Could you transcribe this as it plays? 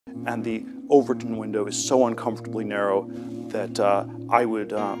And the Overton window is so uncomfortably narrow that I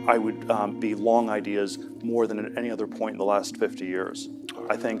would be long ideas more than at any other point in the last 50 years.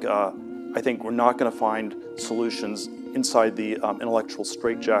 I think we're not going to find solutions inside the intellectual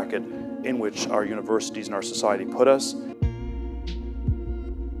straitjacket in which our universities and our society put us.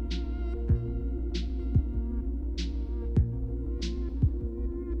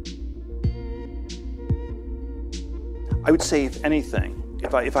 I would say, if anything,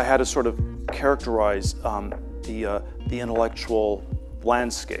 if I had to sort of characterize the intellectual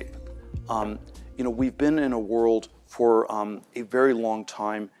landscape, we've been in a world for a very long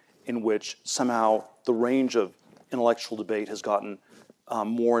time in which somehow the range of intellectual debate has gotten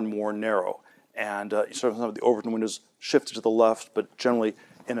more and more narrow, and sort of the Overton windows shifted to the left, but generally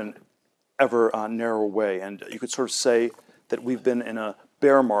in an ever narrower way. And you could sort of say that we've been in a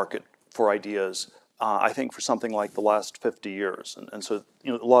bear market for ideas. I think for something like the last 50 years. And so,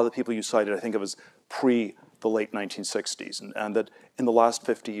 a lot of the people you cited I think of as pre the late 1960s, and that in the last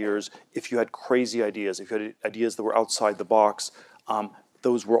 50 years, if you had crazy ideas, if you had ideas that were outside the box,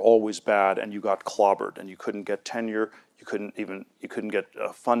 those were always bad, and you got clobbered, and you couldn't get tenure, you couldn't get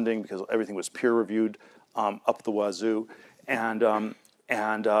funding because everything was peer reviewed up the wazoo, and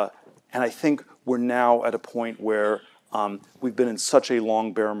I think we're now at a point where we've been in such a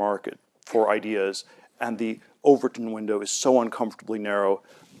long bear market for ideas, and the Overton window is so uncomfortably narrow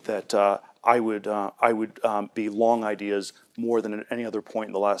that I would be long ideas more than at any other point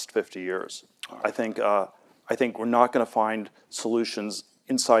in the last 50 years. I think we're not going to find solutions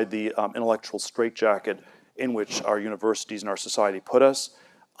inside the intellectual straitjacket in which our universities and our society put us,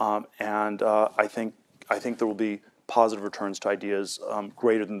 and I think there will be positive returns to ideas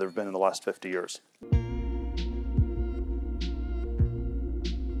greater than there have been in the last 50 years.